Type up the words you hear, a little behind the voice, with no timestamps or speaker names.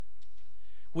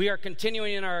We are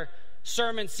continuing in our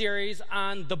sermon series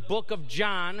on the book of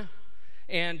John,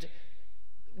 and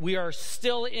we are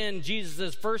still in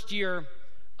Jesus' first year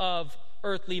of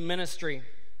earthly ministry.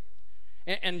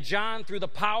 And John, through the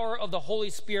power of the Holy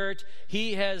Spirit,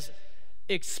 he has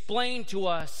explained to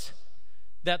us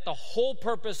that the whole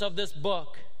purpose of this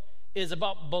book is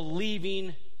about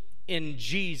believing in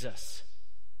Jesus.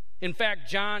 In fact,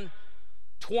 John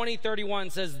 20:31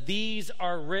 says, "These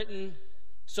are written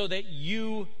so that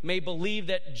you may believe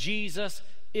that Jesus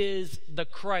is the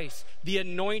Christ, the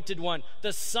anointed one,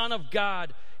 the Son of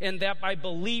God, and that by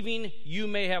believing you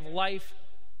may have life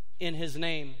in his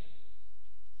name."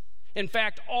 In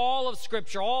fact, all of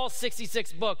Scripture, all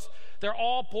 66 books, they're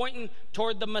all pointing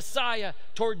toward the Messiah,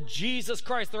 toward Jesus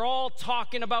Christ. They're all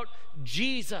talking about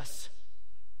Jesus.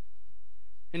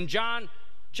 In John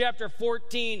chapter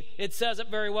 14, it says it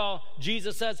very well.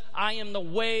 Jesus says, "I am the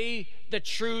way, the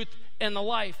truth, and the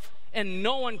life, and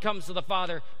no one comes to the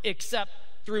Father except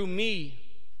through me."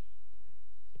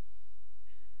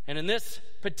 And in this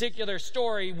particular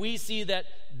story, we see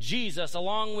that Jesus,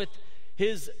 along with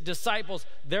his disciples,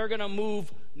 they're going to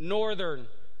move northern.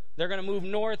 They're going to move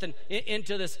north and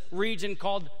into this region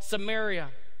called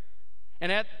Samaria.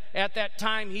 And at that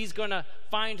time, he's going to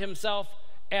find himself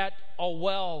at a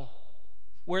well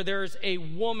where there's a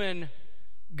woman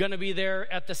going to be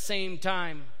there at the same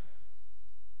time.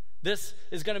 This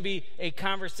is going to be a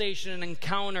conversation, an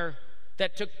encounter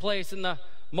that took place in the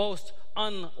most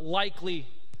unlikely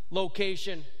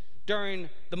location during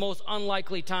the most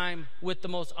unlikely time with the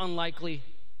most unlikely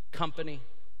company.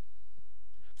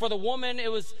 For the woman, it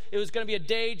was going to be a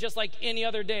day just like any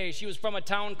other day. She was from a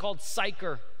town called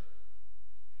Sychar,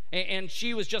 and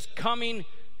she was just coming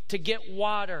to get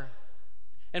water.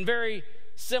 And very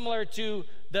similar to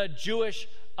the Jewish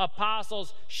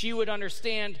apostles, she would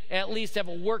understand, at least have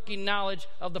a working knowledge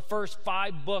of the first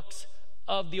 5 books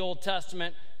of the Old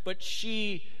Testament, but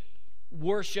she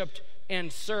worshiped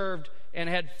and served and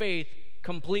had faith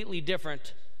completely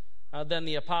different than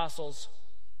the apostles.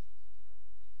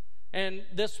 And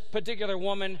this particular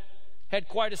woman had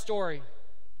quite a story.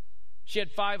 She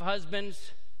had 5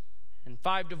 husbands and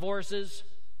 5 divorces.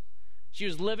 She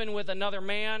was living with another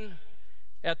man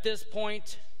at this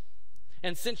point.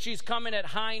 And since she's coming at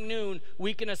high noon,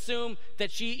 we can assume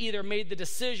that she either made the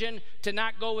decision to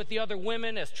not go with the other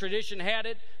women, as tradition had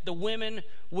it. The women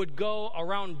would go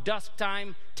around dusk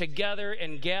time together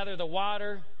and gather the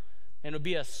water, and it would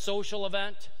be a social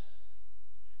event.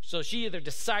 So she either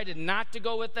decided not to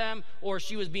go with them, or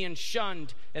she was being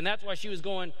shunned, and that's why she was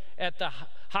going at the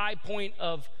high point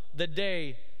of the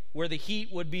day where the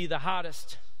heat would be the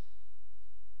hottest.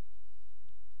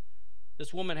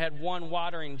 This woman had 1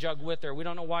 watering jug with her. We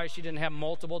don't know why she didn't have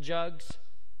multiple jugs.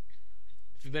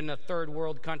 If you've been to third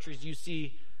world countries, you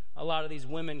see a lot of these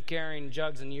women carrying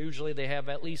jugs, and usually they have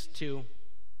at least 2.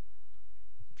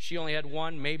 She only had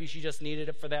 1. Maybe she just needed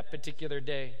it for that particular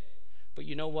day. But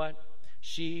you know what?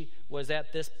 She was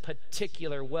at this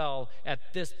particular well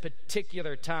at this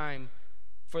particular time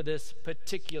for this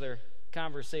particular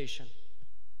conversation.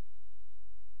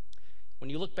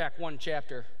 When you look back 1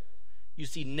 chapter, you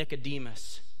see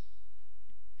Nicodemus.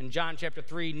 In John chapter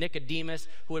 3, Nicodemus,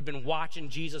 who had been watching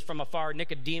Jesus from afar,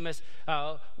 Nicodemus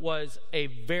was a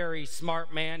very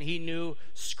smart man. He knew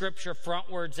Scripture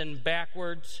frontwards and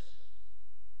backwards.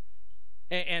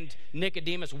 And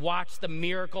Nicodemus watched the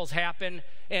miracles happen,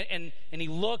 and he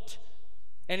looked,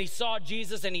 and he saw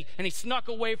Jesus, and he snuck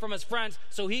away from his friends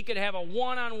so he could have a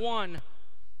one-on-one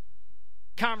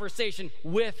conversation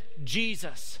with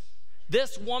Jesus.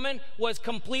 This woman was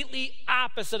completely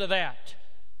opposite of that.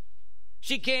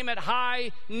 She came at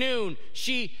high noon.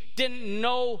 She didn't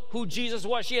know who Jesus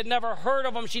was. She had never heard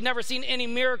of him. She'd never seen any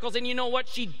miracles. And you know what?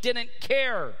 She didn't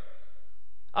care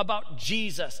about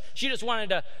Jesus. She just wanted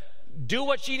to do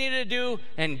what she needed to do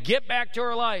and get back to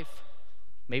her life.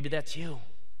 Maybe that's you.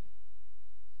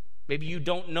 Maybe you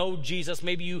don't know Jesus.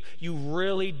 Maybe you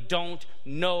really don't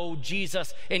know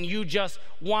Jesus, and you just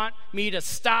want me to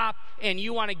stop, and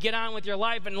you want to get on with your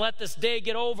life and let this day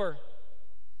get over.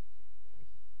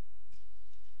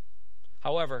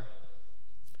 However,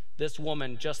 this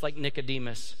woman, just like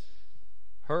Nicodemus,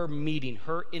 her meeting,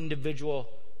 her individual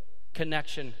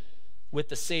connection with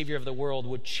the Savior of the world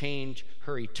would change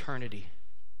her eternity.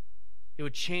 It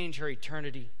would change her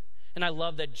eternity. And I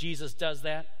love that Jesus does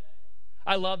that.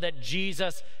 I love that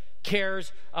Jesus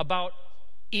cares about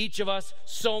each of us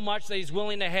so much that he's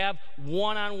willing to have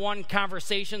one-on-one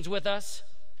conversations with us.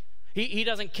 He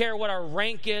doesn't care what our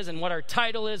rank is and what our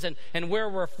title is and where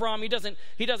we're from. He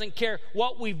doesn't care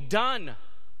what we've done.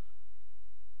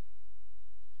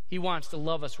 He wants to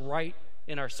love us right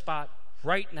in our spot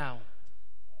right now.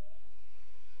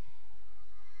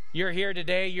 You're here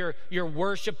today, you're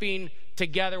worshiping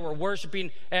together. We're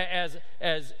worshiping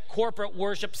as corporate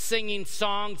worship, singing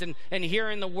songs and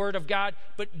hearing the word of God.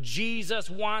 But Jesus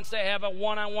wants to have a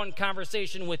one-on-one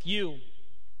conversation with you.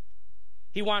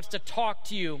 He wants to talk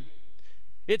to you.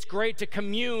 It's great to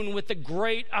commune with the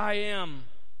great I am.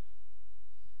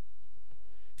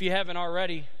 If you haven't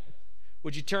already,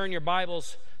 would you turn your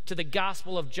Bibles to the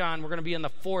Gospel of John? We're going to be in the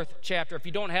 4th chapter. If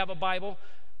you don't have a Bible,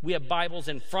 we have Bibles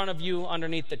in front of you,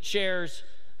 underneath the chairs,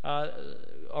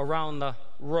 around the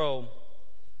row.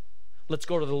 Let's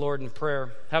go to the Lord in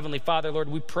prayer. Heavenly Father, Lord,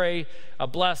 we pray a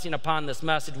blessing upon this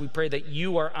message. We pray that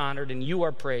you are honored and you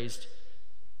are praised.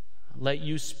 Let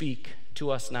you speak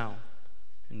to us now.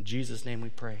 In Jesus' name we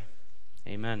pray.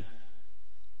 Amen.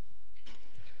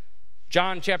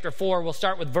 John chapter 4, we'll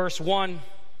start with verse 1.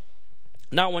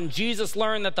 Now when Jesus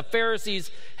learned that the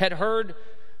Pharisees had heard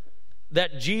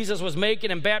that Jesus was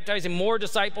making and baptizing more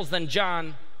disciples than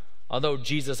John, although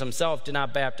Jesus himself did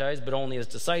not baptize, but only his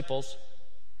disciples,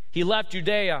 he left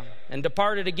Judea and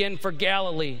departed again for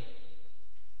Galilee.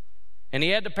 And he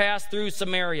had to pass through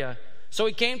Samaria. So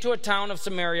he came to a town of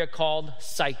Samaria called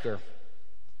Sychar,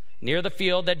 near the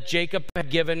field that Jacob had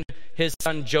given his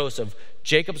son Joseph.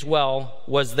 Jacob's well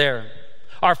was there.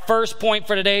 Our first point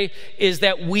for today is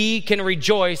that we can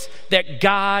rejoice that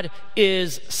God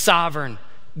is sovereign.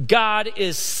 God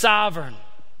is sovereign.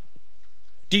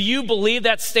 Do you believe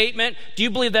that statement? Do you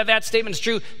believe that that statement is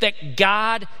true? That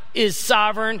God is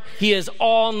sovereign? He is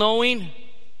all-knowing?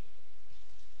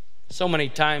 So many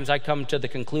times I come to the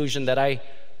conclusion that I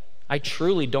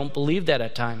truly don't believe that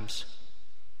at times.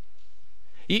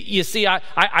 You see,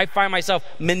 I find myself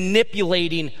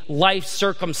manipulating life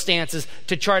circumstances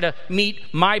to try to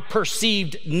meet my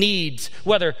perceived needs,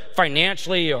 whether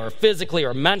financially or physically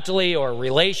or mentally or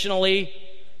relationally.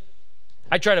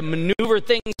 I try to maneuver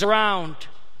things around.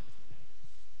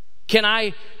 Can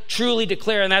I truly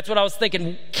declare, and that's what I was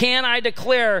thinking, can I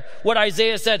declare what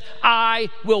Isaiah said, I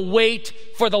will wait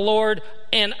for the Lord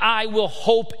and I will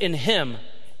hope in him?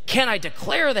 Can I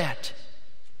declare that?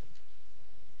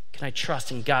 Can I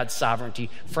trust in God's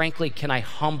sovereignty? Frankly, can I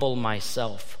humble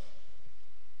myself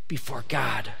before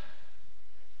God,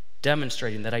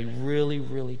 demonstrating that I really,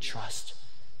 really trust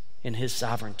in his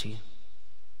sovereignty?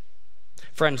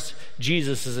 Friends,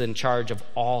 Jesus is in charge of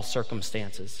all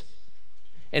circumstances.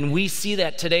 And we see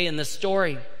that today in this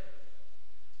story.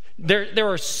 There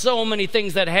are so many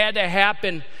things that had to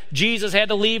happen. Jesus had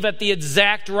to leave at the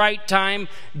exact right time.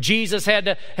 Jesus had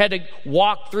to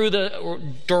walk through the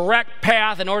direct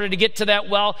path in order to get to that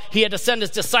well. He had to send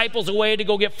his disciples away to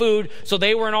go get food, so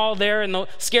they weren't all there and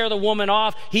scare the woman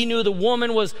off. He knew the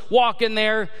woman was walking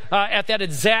there at that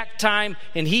exact time,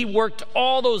 and he worked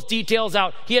all those details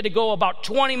out. He had to go about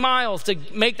 20 miles to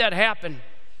make that happen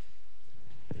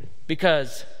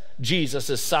because Jesus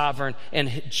is sovereign,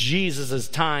 and Jesus'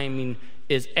 timing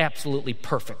is absolutely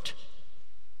perfect.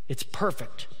 It's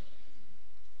perfect.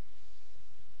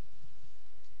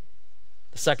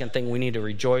 The second thing we need to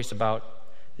rejoice about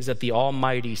is that the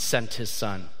Almighty sent his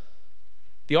Son.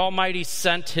 The Almighty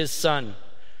sent his Son.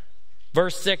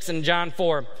 Verse 6 in John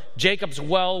 4, Jacob's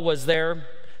well was there.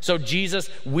 So Jesus,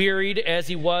 wearied as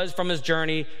he was from his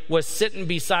journey, was sitting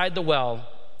beside the well.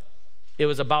 It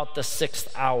was about the 6th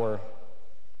hour.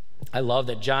 I love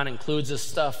that John includes this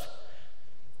stuff.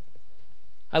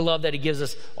 I love that he gives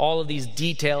us all of these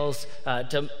details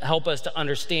to help us to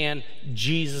understand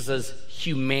Jesus'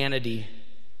 humanity.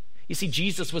 You see,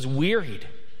 Jesus was wearied.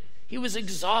 He was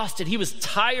exhausted. He was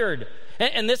tired.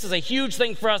 And this is a huge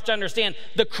thing for us to understand.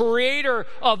 The creator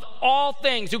of all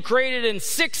things, who created in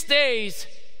 6 days,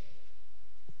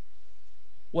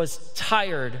 was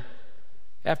tired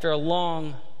after a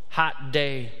long, hot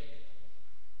day.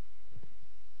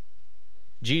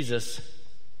 Jesus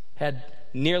had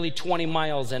nearly 20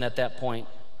 miles in at that point,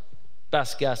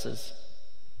 best guesses.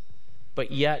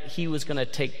 But yet he was going to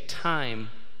take time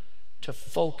to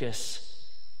focus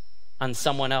on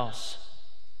someone else.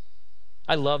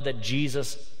 I love that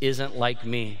Jesus isn't like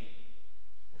me.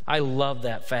 I love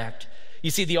that fact. You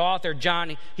see, the author,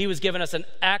 John, he was giving us an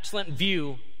excellent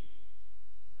view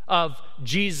of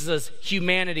Jesus'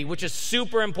 humanity, which is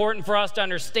super important for us to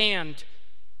understand.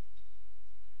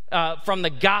 From the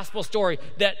gospel story,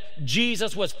 that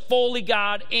Jesus was fully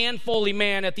God and fully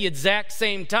man at the exact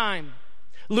same time.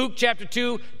 Luke chapter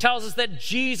 2 tells us that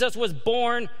Jesus was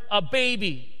born a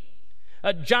baby.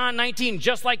 John 19,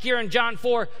 just like here in John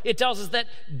 4, it tells us that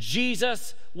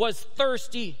Jesus was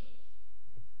thirsty.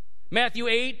 Matthew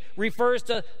 8 refers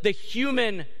to the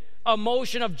human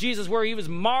emotion of Jesus where he was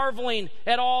marveling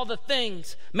at all the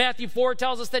things. Matthew 4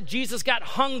 tells us that Jesus got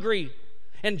hungry.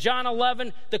 And John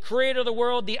 11, the creator of the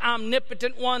world, the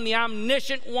omnipotent one, the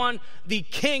omniscient one, the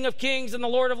King of kings and the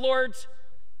Lord of lords,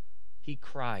 he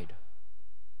cried.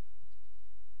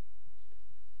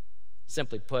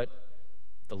 Simply put,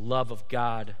 the love of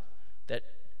God that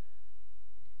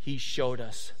he showed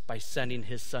us by sending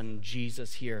his son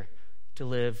Jesus here to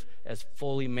live as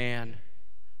fully man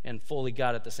and fully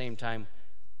God at the same time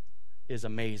is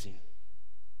amazing.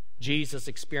 Jesus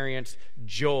experienced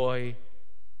joy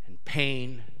and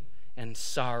pain and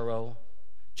sorrow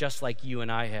just like you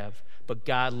and I have. But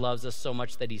God loves us so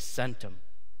much that he sent him.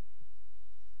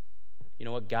 You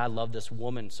know what? God loved this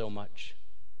woman so much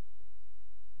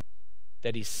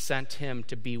that he sent him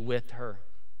to be with her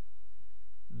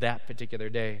that particular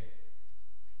day.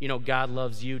 You know, God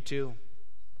loves you too.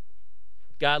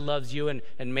 God loves you, and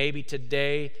maybe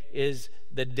today is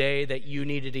the day that you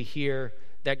needed to hear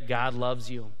that God loves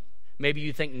you. Maybe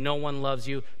you think no one loves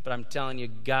you, but I'm telling you,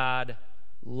 God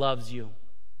loves you.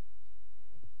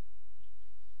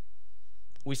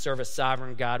 We serve a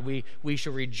sovereign God. We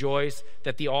should rejoice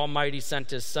that the Almighty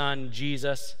sent his Son,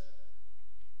 Jesus.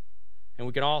 And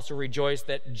we can also rejoice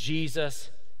that Jesus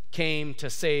came to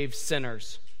save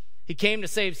sinners. He came to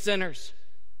save sinners.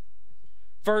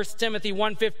 1 Timothy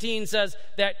 1:15 says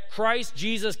that Christ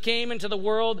Jesus came into the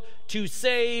world to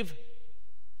save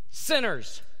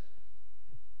sinners.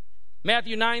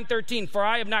 Matthew 9:13, for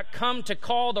I have not come to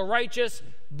call the righteous,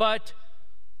 but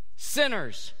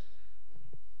sinners.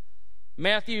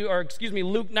 Luke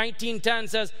 19:10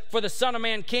 says, for the Son of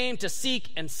Man came to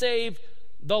seek and save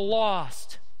the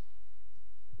lost.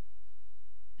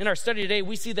 In our study today,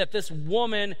 we see that this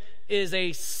woman is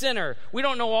a sinner. We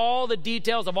don't know all the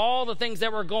details of all the things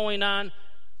that were going on.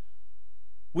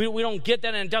 We don't get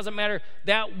that, and it doesn't matter.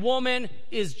 That woman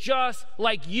is just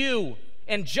like you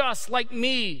and just like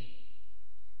me.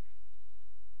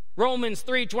 Romans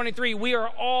 3:23, we are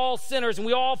all sinners and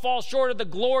we all fall short of the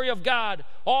glory of God.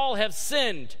 All have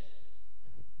sinned.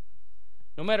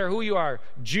 No matter who you are,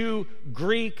 Jew,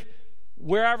 Greek,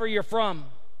 wherever you're from.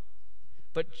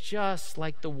 But just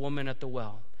like the woman at the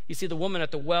well. You see, the woman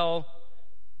at the well,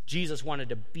 Jesus wanted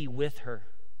to be with her.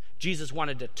 Jesus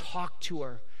wanted to talk to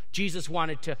her. Jesus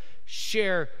wanted to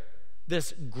share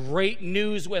this great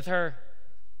news with her.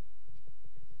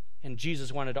 And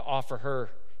Jesus wanted to offer her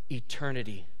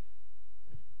eternity.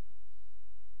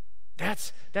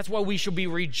 That's why we should be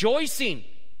rejoicing.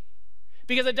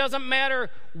 Because it doesn't matter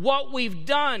what we've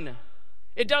done.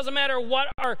 It doesn't matter what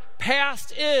our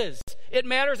past is. It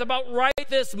matters about right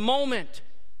this moment.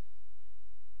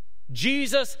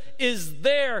 Jesus is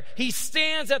there. He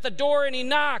stands at the door and he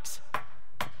knocks.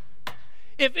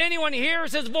 If anyone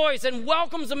hears his voice and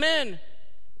welcomes him in,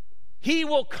 he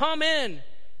will come in.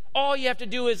 All you have to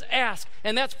do is ask,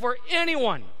 and that's for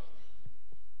anyone.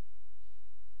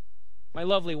 My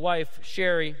lovely wife,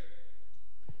 Sherry,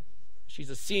 she's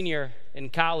a senior in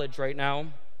college right now,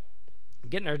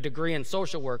 getting her degree in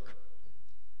social work.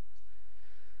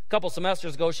 A couple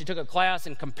semesters ago, she took a class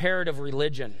in comparative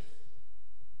religion.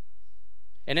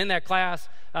 And in that class,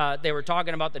 they were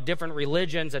talking about the different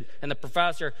religions, and the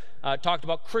professor talked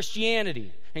about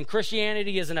Christianity. And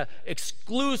Christianity is an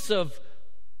exclusive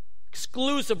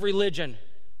religion.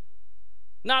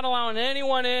 Not allowing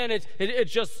anyone in.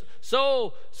 It's just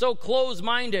so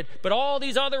closed-minded. But all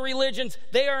these other religions,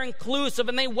 they are inclusive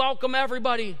and they welcome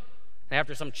everybody. And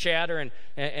after some chatter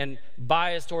and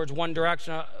bias towards one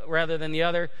direction rather than the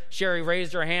other, Sherry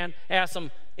raised her hand, asked some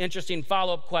interesting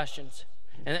follow-up questions.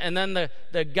 And then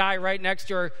the guy right next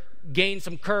to her gained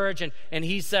some courage and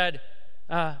he said,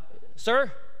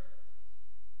 sir,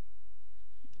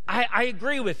 I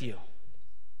agree with you.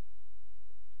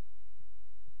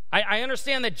 I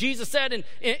understand that Jesus said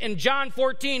in John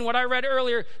 14, what I read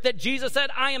earlier, that Jesus said,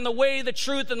 I am the way, the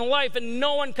truth, and the life, and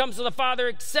no one comes to the Father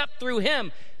except through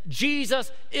him.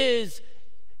 Jesus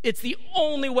it's the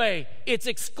only way. It's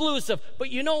exclusive.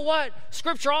 But you know what?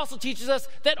 Scripture also teaches us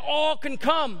that all can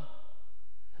come,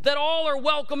 that all are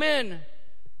welcome in.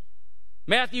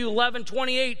 Matthew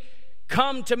 11:28,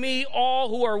 come to me, all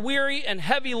who are weary and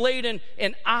heavy laden,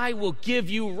 and I will give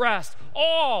you rest.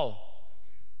 All.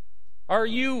 Are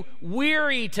you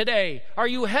weary today? Are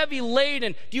you heavy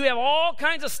laden? Do you have all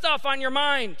kinds of stuff on your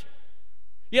mind?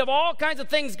 You have all kinds of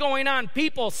things going on.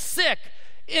 People sick,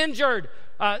 injured,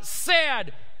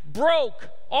 sad, broke,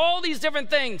 all these different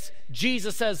things.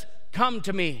 Jesus says, come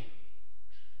to me.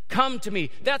 Come to me.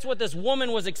 That's what this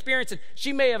woman was experiencing.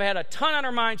 She may have had a ton on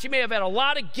her mind. She may have had a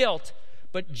lot of guilt,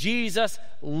 but Jesus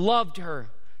loved her.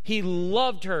 He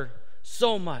loved her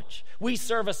so much. We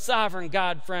serve a sovereign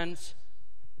God, friends.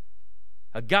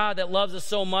 A God that loves us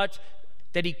so much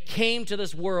that he came to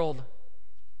this world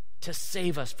to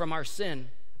save us from our sin.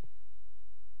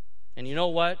 And you know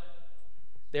what?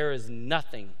 There is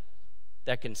nothing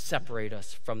that can separate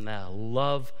us from the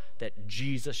love that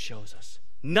Jesus shows us.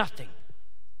 Nothing.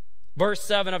 Verse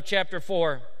 7 of chapter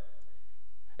 4.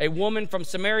 A woman from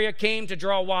Samaria came to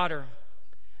draw water.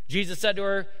 Jesus said to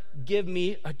her, "Give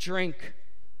me a drink."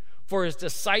 For his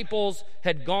disciples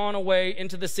had gone away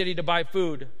into the city to buy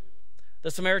food.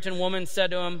 The Samaritan woman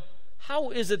said to him,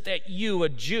 "How is it that you, a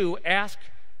Jew, ask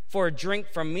for a drink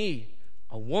from me,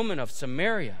 a woman of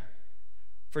Samaria?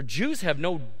 For Jews have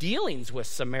no dealings with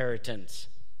Samaritans."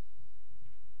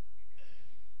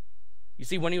 You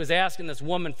see, when he was asking this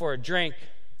woman for a drink,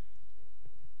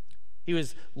 he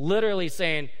was literally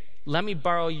saying, "Let me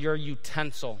borrow your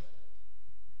utensil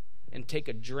and take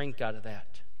a drink out of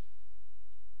that."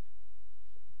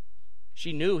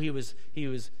 She knew he was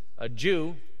a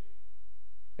Jew,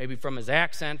 maybe from his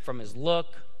accent, from his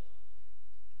look.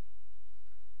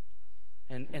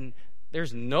 And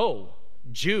there's no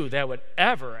Jew that would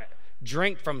ever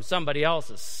drink from somebody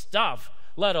else's stuff,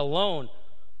 let alone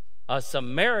a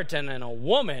Samaritan and a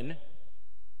woman.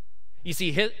 You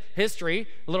see, history,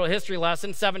 a little history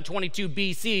lesson, 722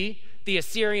 BC, the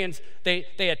Assyrians, they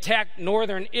attacked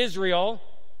northern Israel,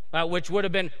 which would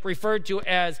have been referred to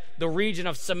as the region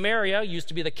of Samaria, used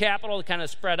to be the capital, kind of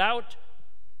spread out.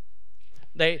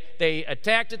 They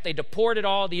attacked it, they deported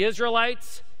all the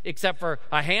Israelites, except for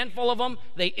a handful of them.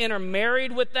 They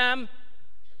intermarried with them,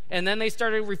 and then they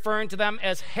started referring to them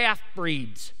as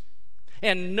half-breeds.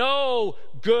 And no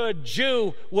good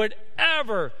Jew would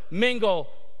ever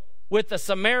mingle with the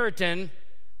Samaritan.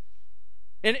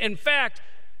 In fact,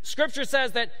 Scripture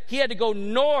says that he had to go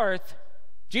north.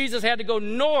 Jesus had to go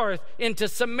north into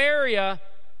Samaria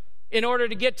in order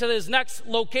to get to his next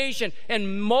location.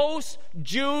 And most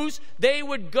Jews, they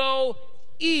would go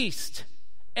east,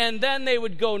 and then they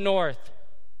would go north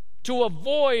to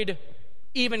avoid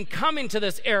even coming to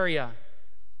this area.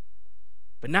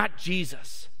 But not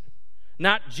Jesus.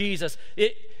 Not Jesus.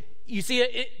 You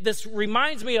see, this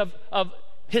reminds me of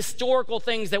historical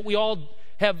things that we all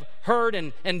have heard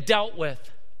and dealt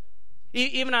with.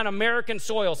 Even on American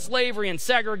soil, slavery and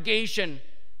segregation.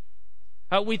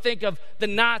 We think of the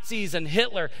Nazis and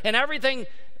Hitler and everything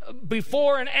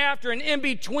before and after and in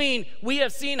between. We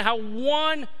have seen how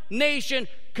one nation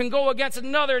can go against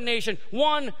another nation,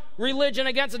 one religion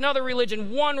against another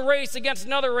religion, one race against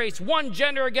another race, one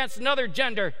gender against another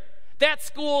gender. That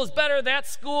school is better, that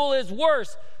school is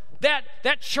worse. That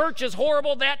church is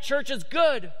horrible, that church is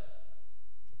good.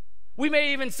 We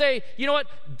may even say, you know what,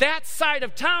 that side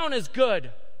of town is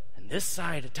good, and this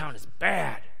side of town is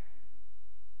bad.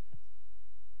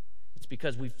 It's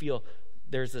because we feel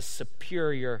there's a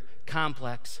superior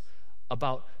complex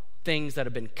about things that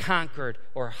have been conquered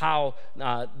or how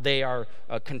they are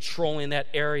controlling that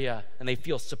area, and they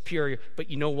feel superior. But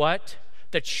you know what?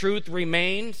 The truth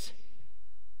remains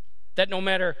that no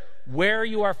matter where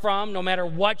you are from, no matter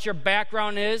what your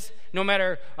background is, no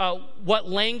matter what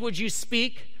language you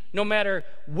speak, no matter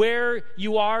where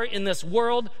you are in this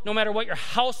world, no matter what your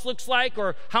house looks like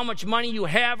or how much money you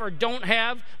have or don't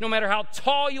have, no matter how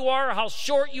tall you are or how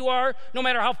short you are, no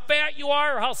matter how fat you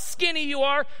are or how skinny you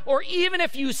are, or even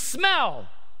if you smell,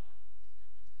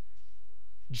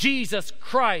 Jesus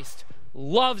Christ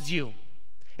loves you.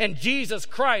 And Jesus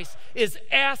Christ is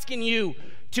asking you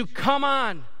to come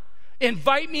on,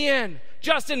 invite me in,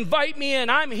 just invite me in,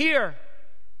 I'm here.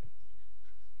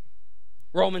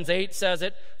 Romans 8 says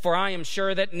it, "For I am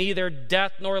sure that neither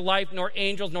death nor life nor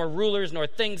angels nor rulers nor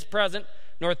things present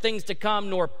nor things to come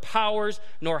nor powers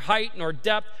nor height nor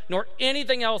depth nor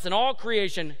anything else in all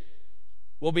creation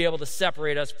will be able to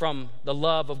separate us from the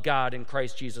love of God in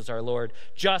Christ Jesus our Lord."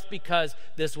 Just because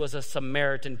this was a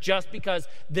Samaritan, just because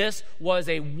this was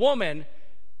a woman,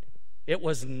 it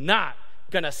was not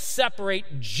going to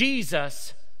separate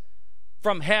Jesus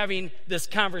from having this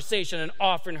conversation and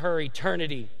offering her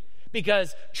eternity.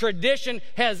 Because tradition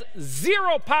has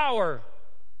zero power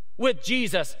with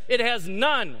Jesus. It has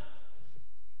none.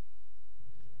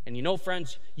 And you know,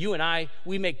 friends, you and I,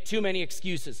 we make too many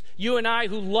excuses. You and I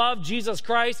who love Jesus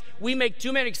Christ, we make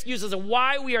too many excuses of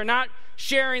why we are not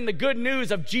sharing the good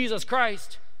news of Jesus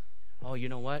Christ. Oh, you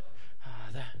know what?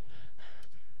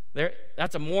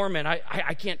 That's a Mormon.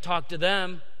 I can't talk to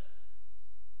them.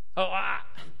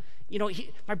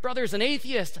 My brother's an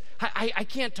atheist. I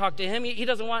can't talk to him. He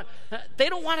doesn't want. They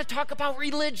don't want to talk about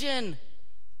religion.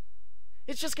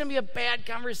 It's just going to be a bad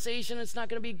conversation. It's not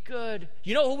going to be good.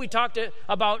 You know who we talked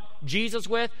about Jesus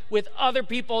with? With other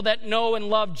people that know and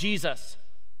love Jesus.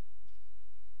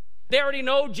 They already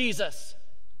know Jesus.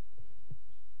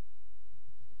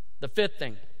 The fifth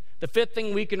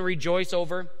thing we can rejoice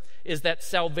over is that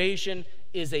salvation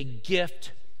is a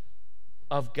gift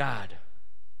of God.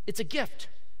 It's a gift.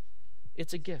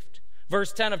 It's a gift.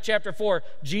 Verse 10 of chapter 4,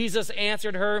 Jesus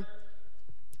answered her,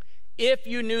 "If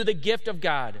you knew the gift of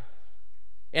God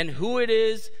and who it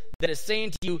is that is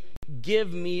saying to you,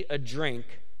 'Give me a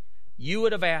drink,' you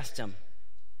would have asked him,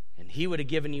 and he would have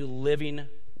given you living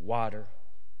water."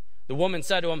 The woman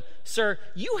said to him, "Sir,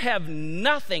 you have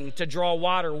nothing to draw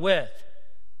water with,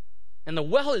 and the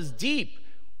well is deep.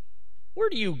 Where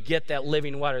do you get that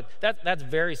living water?" That's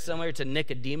very similar to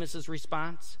Nicodemus'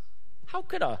 response. How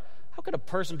could a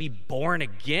person be born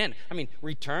again? I mean,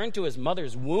 return to his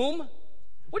mother's womb?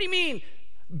 What do you mean,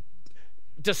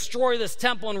 destroy this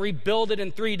temple and rebuild it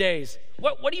in 3 days?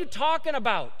 What are you talking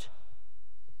about?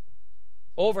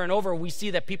 Over and over, we see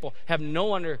that people have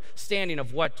no understanding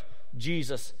of what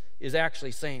Jesus is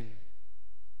actually saying.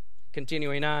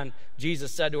 Continuing on,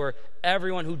 Jesus said to her,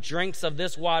 "Everyone who drinks of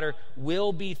this water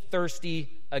will be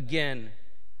thirsty again.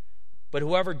 But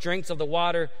whoever drinks of the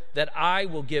water that I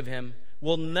will give him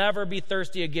will never be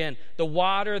thirsty again. The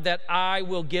water that I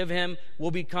will give him will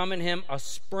become in him a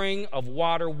spring of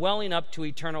water welling up to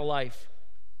eternal life."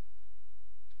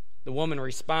 The woman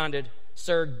responded,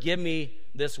 "Sir, give me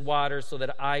this water so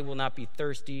that I will not be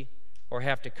thirsty or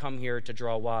have to come here to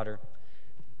draw water."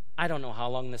 I don't know how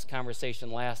long this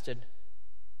conversation lasted.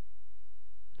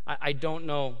 I don't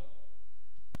know.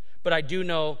 But I do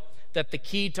know that the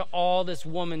key to all this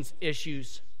woman's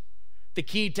issues, the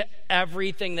key to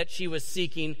everything that she was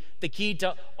seeking, the key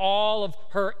to all of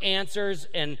her answers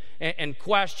and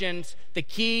questions, the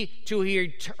key to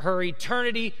her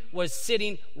eternity was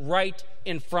sitting right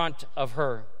in front of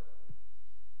her.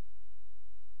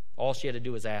 All she had to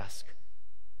do was ask.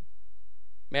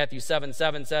 Matthew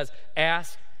 7:7 says,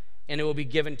 "Ask, and it will be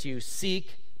given to you.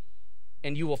 Seek,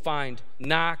 and you will find.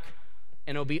 Knock,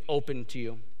 and it will be opened to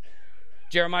you."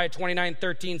 Jeremiah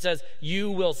 29:13 says,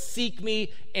 "You will seek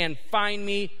me and find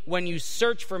me when you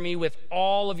search for me with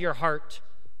all of your heart."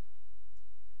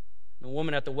 The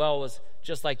woman at the well was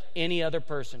just like any other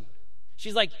person.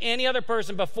 She's like any other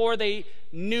person before they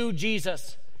knew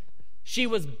Jesus. She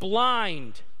was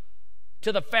blind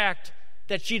to the fact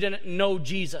that she didn't know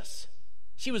Jesus.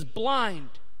 She was blind.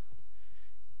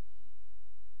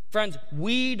 Friends,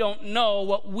 we don't know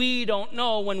what we don't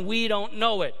know when we don't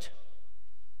know it.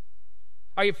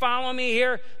 Are you following me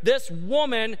here? This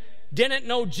woman didn't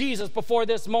know Jesus before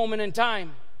this moment in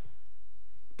time.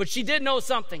 But she did know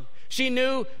something. She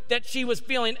knew that she was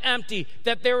feeling empty,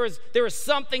 that there was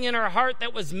something in her heart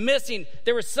that was missing.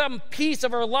 There was some piece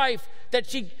of her life that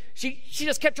she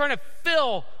just kept trying to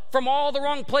fill from all the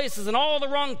wrong places and all the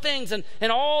wrong things and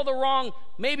all the wrong,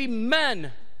 maybe,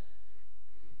 men.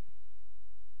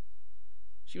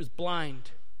 She was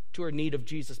blind to her need of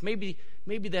Jesus. Maybe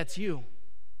that's you.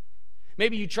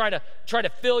 Maybe you try to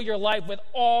fill your life with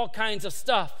all kinds of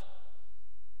stuff.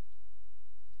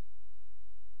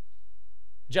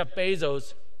 Jeff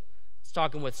Bezos, I was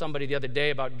talking with somebody the other day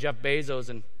about Jeff Bezos,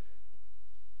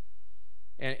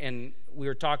 and we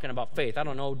were talking about faith. I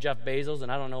don't know Jeff Bezos,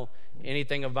 and I don't know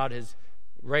anything about his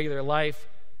regular life.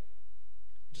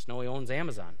 I just know he owns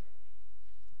Amazon.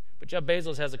 But Jeff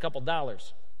Bezos has a couple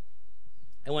dollars.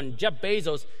 And when Jeff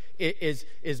Bezos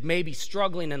is maybe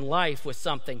struggling in life with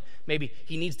something, maybe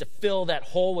he needs to fill that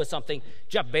hole with something,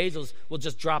 Jeff Bezos will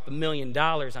just drop $1 million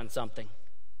on something.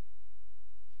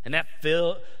 And that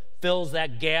fills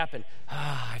that gap, and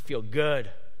I feel good.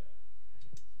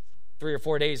 3 or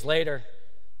 4 days later,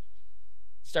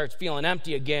 starts feeling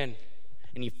empty again.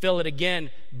 And you fill it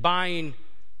again, buying,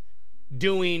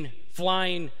 doing,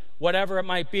 flying, whatever it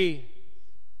might be.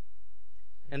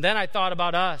 And then I thought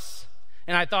about us.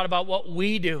 And I thought about what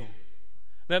we do.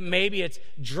 That maybe it's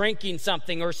drinking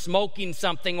something or smoking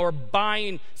something or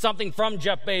buying something from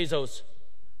Jeff Bezos.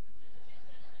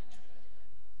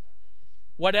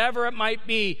 Whatever it might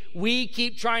be, we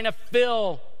keep trying to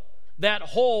fill that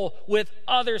hole with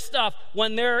other stuff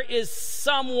when there is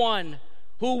someone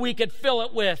who we could fill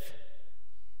it with.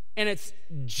 And it's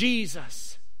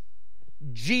Jesus.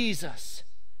 Jesus.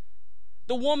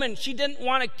 The woman, she didn't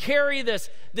want to carry this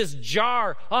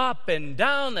jar up and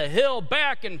down the hill,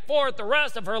 back and forth the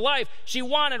rest of her life. She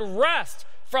wanted rest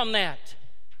from that.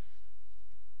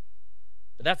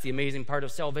 But that's the amazing part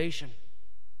of salvation.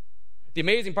 The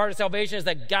amazing part of salvation is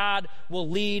that God will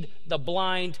lead the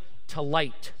blind to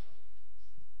light.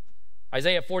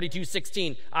 Isaiah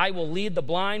 42:16, I will lead the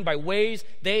blind by ways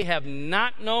they have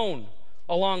not known.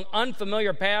 Along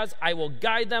unfamiliar paths, I will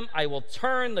guide them. I will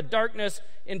turn the darkness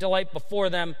into light before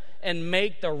them and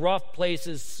make the rough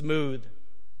places smooth.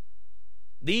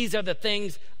 These are the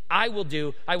things I will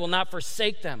do. I will not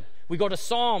forsake them. We go to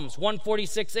Psalms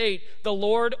 146:8. The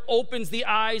Lord opens the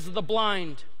eyes of the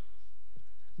blind.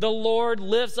 The Lord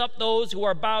lifts up those who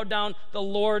are bowed down. The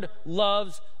Lord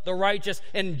loves the righteous.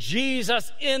 And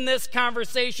Jesus in this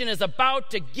conversation is about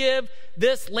to give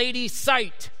this lady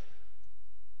sight.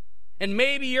 And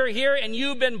maybe you're here and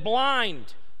you've been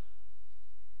blind.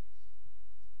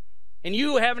 And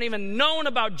you haven't even known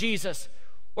about Jesus.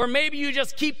 Or maybe you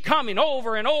just keep coming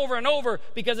over and over and over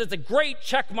because it's a great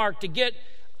check mark to get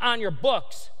on your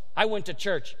books. I went to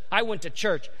church. I went to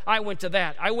church. I went to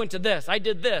that. I went to this. I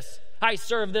did this. I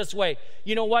serve this way.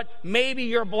 You know what? Maybe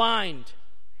you're blind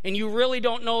and you really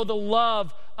don't know the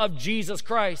love of Jesus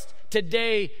Christ.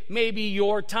 Today may be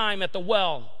your time at the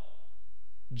well.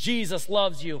 Jesus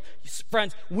loves you.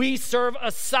 Friends, we serve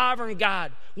a sovereign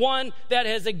God, one that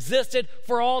has existed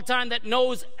for all time, that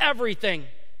knows everything.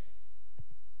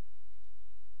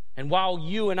 And while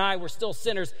you and I were still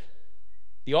sinners,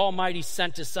 the Almighty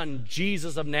sent His Son,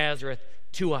 Jesus of Nazareth,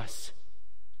 to us,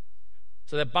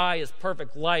 so that by His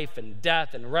perfect life and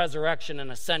death and resurrection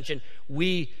and ascension,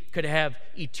 we could have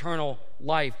eternal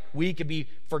life. We could be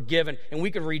forgiven, and we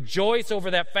could rejoice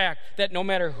over that fact that no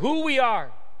matter who we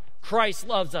are, Christ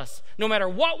loves us. No matter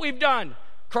what we've done,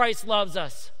 Christ loves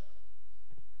us.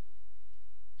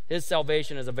 His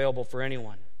salvation is available for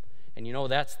anyone. And you know,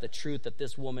 that's the truth that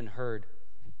this woman heard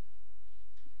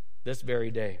this very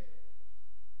day.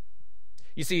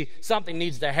 You see, something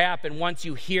needs to happen once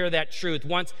you hear that truth.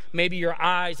 Once maybe your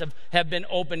eyes have been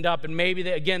opened up, and maybe,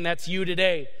 again, that's you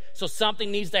today. So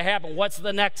something needs to happen. What's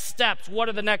the next steps? What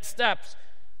are the next steps?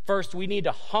 First, we need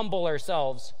to humble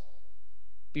ourselves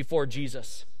before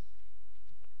Jesus.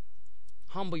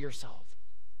 Humble yourself.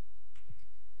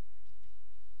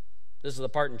 This is the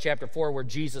part in chapter 4 where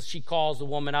she calls the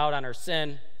woman out on her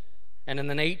sin. And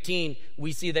in 18,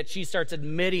 we see that she starts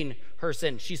admitting her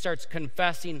sin. She starts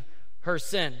confessing her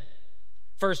sin.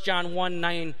 1 John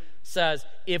 1:9 says,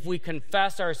 if we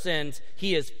confess our sins,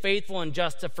 He is faithful and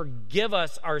just to forgive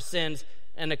us our sins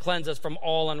and to cleanse us from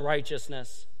all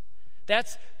unrighteousness.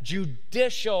 That's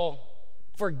judicial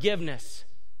forgiveness.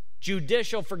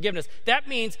 Judicial forgiveness. That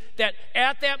means that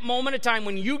at that moment of time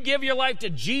when you give your life to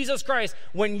Jesus Christ,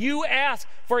 when you ask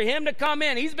for Him to come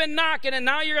in, He's been knocking, and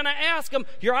now you're going to ask Him,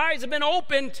 your eyes have been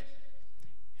opened.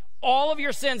 All of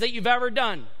your sins that you've ever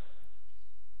done.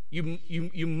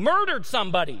 You murdered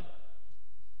somebody.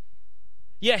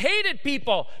 You hated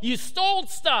people. You stole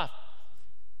stuff.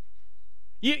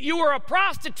 You were a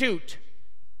prostitute.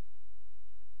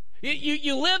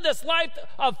 You lived this life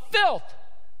of filth.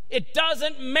 It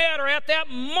doesn't matter. At that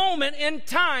moment in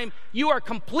time, you are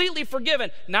completely forgiven.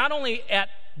 Not only at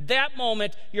that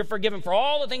moment, you're forgiven for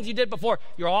all the things you did before,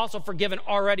 you're also forgiven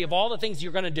already of all the things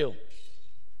you're going to do.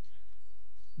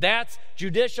 That's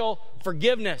judicial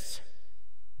forgiveness.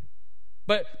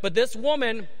 But this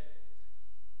woman,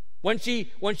 when she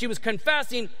was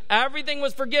confessing, everything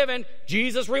was forgiven.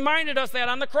 Jesus reminded us that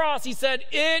on the cross. He said,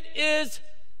 it is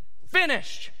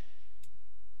finished.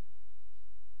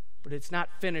 But it's not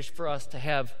finished for us to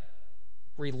have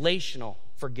relational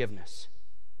forgiveness.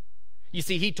 You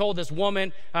see, He told this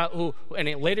woman, and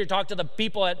he later talked to the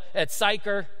people at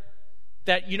Sychar,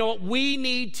 that, you know what, we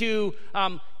need to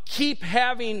keep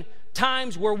having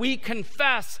times where we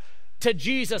confess to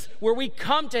Jesus, where we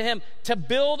come to Him to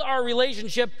build our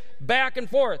relationship back and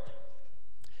forth.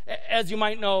 As you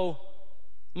might know,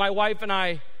 my wife and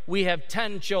I, we have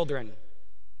 10 children.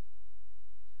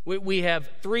 We have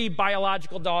 3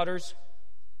 biological daughters,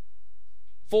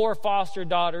 4 foster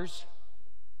daughters,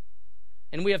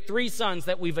 and we have 3 sons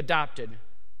that we've adopted: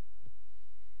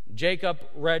 Jacob,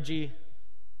 Reggie,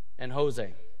 and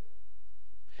Jose.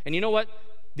 And you know what?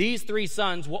 These 3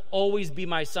 sons will always be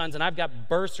my sons, and I've got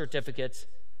birth certificates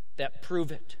that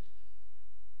prove it.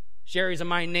 Sherry's and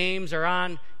my names are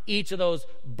on each of those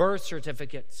birth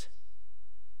certificates.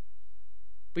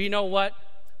 But you know what?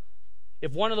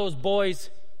 If one of those boys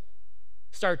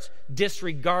starts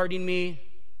disregarding me,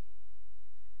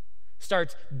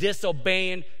 starts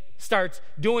disobeying, starts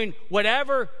doing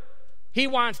whatever he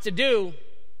wants to do,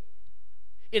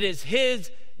 it is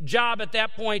his job at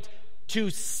that point to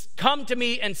come to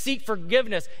me and seek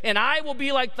forgiveness. And I will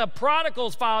be like the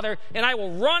prodigal's father, and I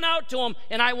will run out to him,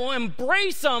 and I will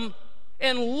embrace him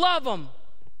and love him.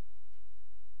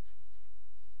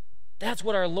 That's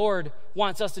what our Lord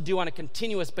wants us to do on a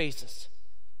continuous basis.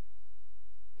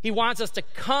 He wants us to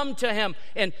come to him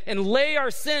and lay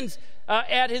our sins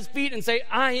at his feet and say,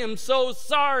 I am so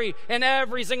sorry. And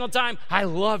every single time, I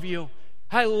love you.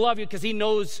 I love you, because he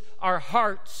knows our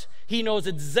hearts. He knows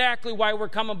exactly why we're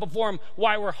coming before him,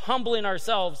 why we're humbling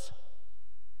ourselves.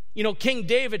 You know, King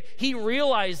David, he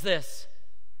realized this.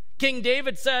 King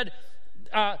David said,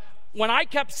 when I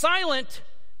kept silent,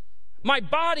 my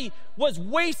body was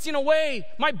wasting away.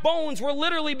 My bones were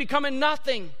literally becoming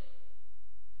nothing.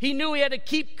 He knew he had to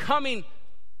keep coming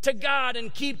to God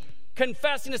and keep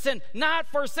confessing his sin, not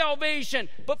for salvation,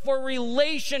 but for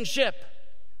relationship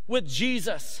with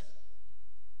Jesus.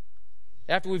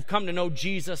 After we've come to know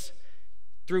Jesus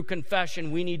through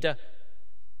confession, we need to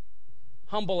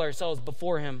humble ourselves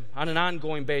before him on an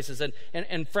ongoing basis.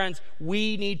 And friends,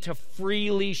 we need to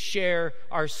freely share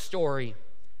our story.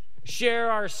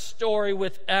 Share our story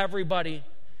with everybody.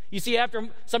 You see, after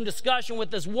some discussion with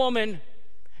this woman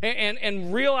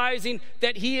and realizing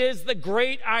that he is the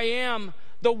great I am,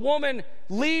 the woman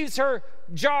leaves her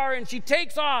jar and she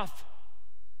takes off.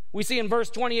 We see in verse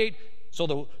 28, so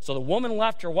the woman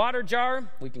left her water jar.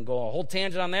 We can go a whole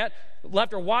tangent on that.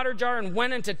 Left her water jar and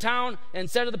went into town and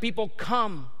said to the people,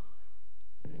 Come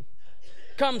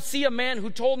see a man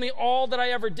who told me all that I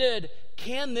ever did.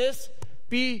 Can this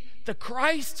be the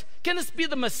Christ? Can this be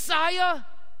the Messiah?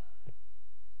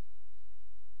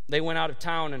 They went out of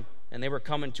town and they were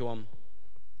coming to him.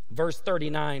 Verse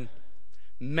 39,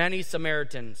 many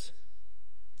Samaritans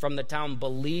from the town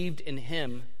believed in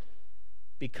him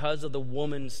because of the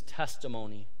woman's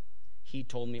testimony. He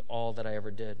told me all that I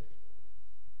ever did.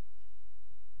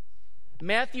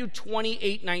 Matthew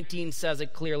 28:19 says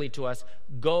it clearly to us.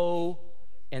 Go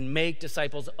and make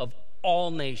disciples of all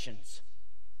nations.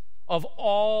 Of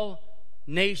all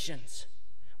nations.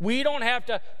 We don't have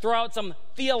to throw out some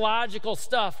theological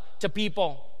stuff to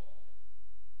people.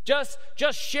 Just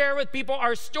share with people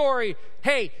our story.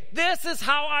 Hey, this is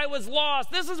how I was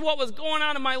lost. This is what was going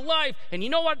on in my life. And you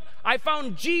know what? I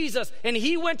found Jesus, and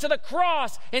he went to the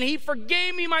cross, and he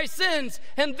forgave me my sins,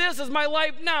 and this is my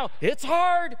life now. It's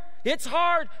hard,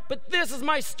 but this is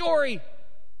my story.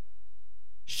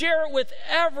 Share it with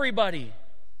everybody.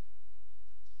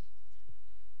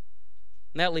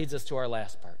 And that leads us to our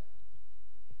last part.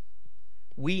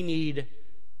 We need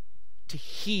to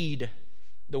heed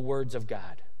the words of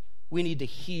God. We need to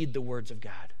heed the words of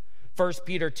God. 1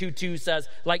 Peter 2:2 says,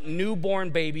 like newborn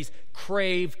babies,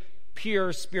 crave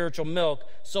pure spiritual milk,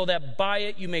 so that by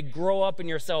it you may grow up in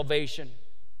your salvation.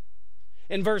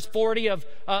 In verse 40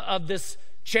 of this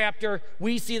chapter,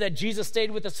 we see that Jesus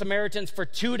stayed with the Samaritans for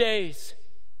 2 days.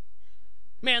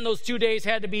 Man, those 2 days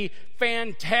had to be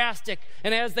fantastic.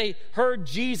 And as they heard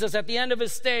Jesus at the end of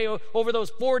his stay over those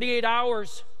 48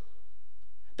 hours,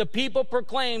 the people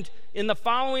proclaimed in the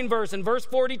following verse, in verse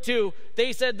 42,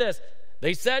 they said this.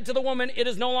 They said to the woman, it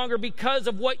is no longer because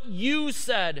of what you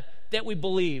said that we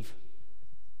believe.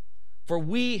 For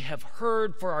we have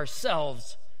heard for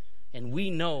ourselves, and we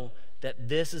know that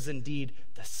this is indeed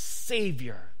the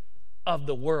Savior of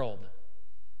the world.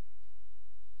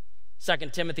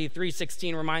 2 Timothy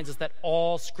 3:16 reminds us that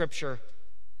all Scripture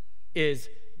is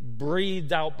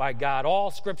breathed out by God.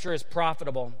 All Scripture is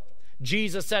profitable.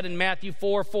 Jesus said in Matthew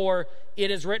 4:4,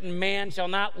 it is written, man shall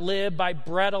not live by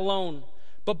bread alone,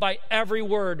 but by every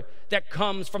word that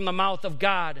comes from the mouth of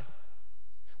God.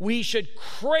 We should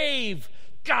crave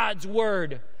God's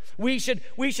word. We should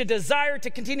desire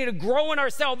to continue to grow in our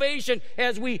salvation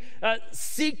as we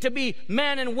seek to be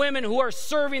men and women who are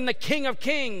serving the King of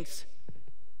Kings.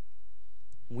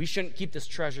 We shouldn't keep this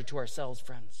treasure to ourselves,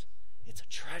 friends. It's a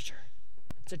treasure.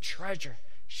 It's a treasure.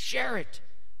 Share it,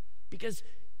 because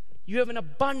you have an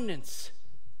abundance.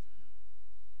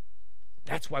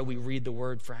 That's why we read the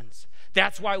word, friends.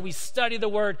 That's why we study the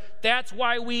word. That's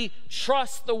why we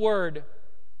trust the word.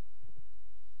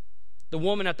 The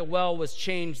woman at the well was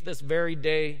changed this very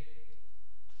day.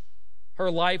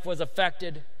 Her life was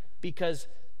affected because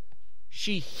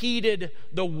she heeded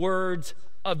the words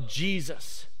of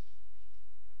Jesus.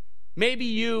 Maybe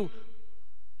you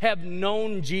have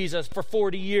known Jesus for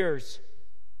 40 years.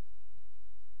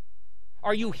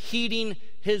 Are you heeding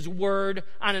his word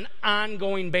on an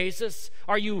ongoing basis?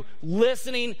 Are you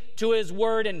listening to his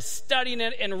word and studying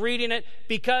it and reading it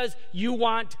because you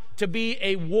want to be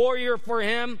a warrior for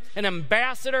him, an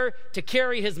ambassador to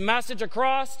carry his message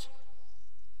across?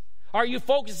 Are you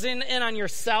focusing in on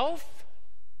yourself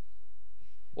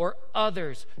or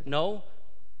others? No.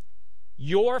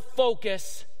 Your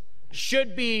focus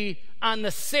should be on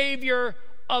the Savior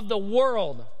of the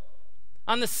world,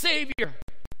 on the Savior.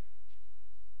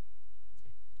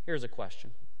 Here's a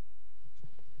question.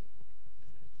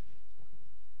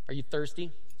 Are you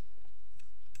thirsty?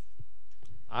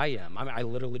 I am. I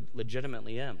literally,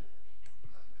 legitimately am.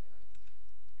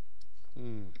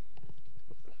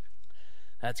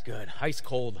 That's good. Ice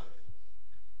cold.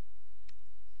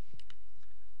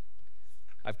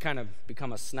 I've kind of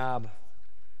become a snob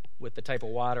with the type of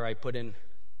water I put in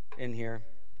here.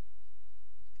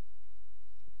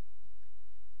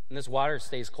 And this water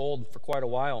stays cold for quite a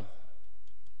while.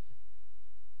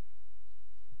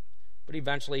 But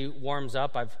eventually warms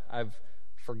up. I've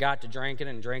forgot to drink it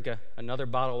and drank another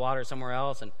bottle of water somewhere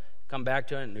else and come back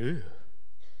to it and ew.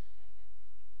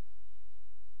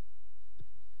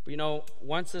 But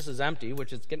once this is empty,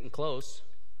 which is getting close,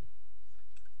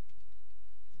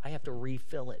 I have to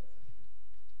refill it.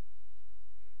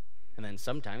 And then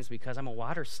sometimes, because I'm a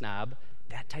water snob,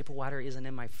 that type of water isn't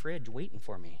in my fridge waiting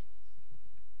for me.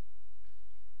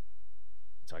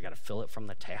 So I got to fill it from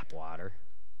the tap water.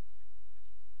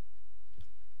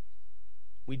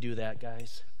 We do that,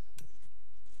 guys.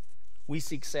 We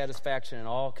seek satisfaction in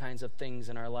all kinds of things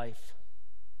in our life.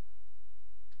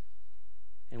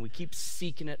 And we keep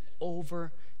seeking it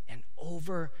over and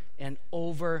over and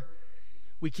over.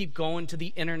 We keep going to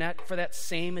the internet for that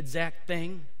same exact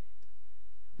thing.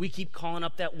 We keep calling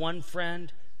up that one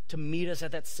friend to meet us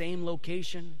at that same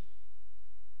location.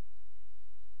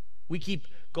 We keep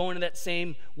going to that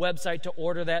same website to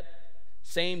order that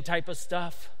same type of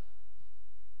stuff.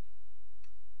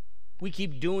 We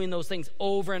keep doing those things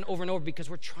over and over and over because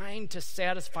we're trying to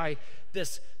satisfy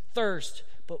this thirst.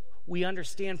 But we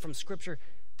understand from Scripture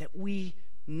that we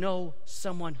know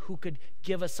someone who could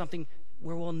give us something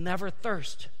where we'll never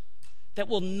thirst, that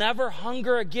we'll never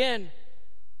hunger again.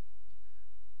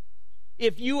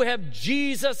 If you have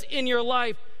Jesus in your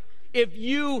life, if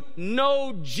you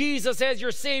know Jesus as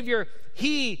your Savior,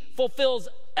 He fulfills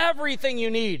everything you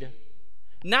need.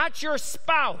 Not your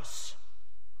spouse,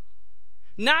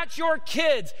 not your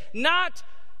kids, not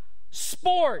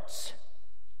sports,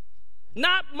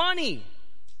 not money.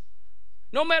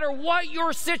 No matter what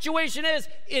your situation is,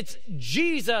 it's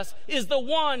Jesus is the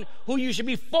one who you should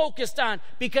be focused on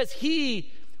because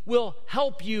He will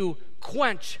help you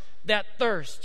quench that thirst.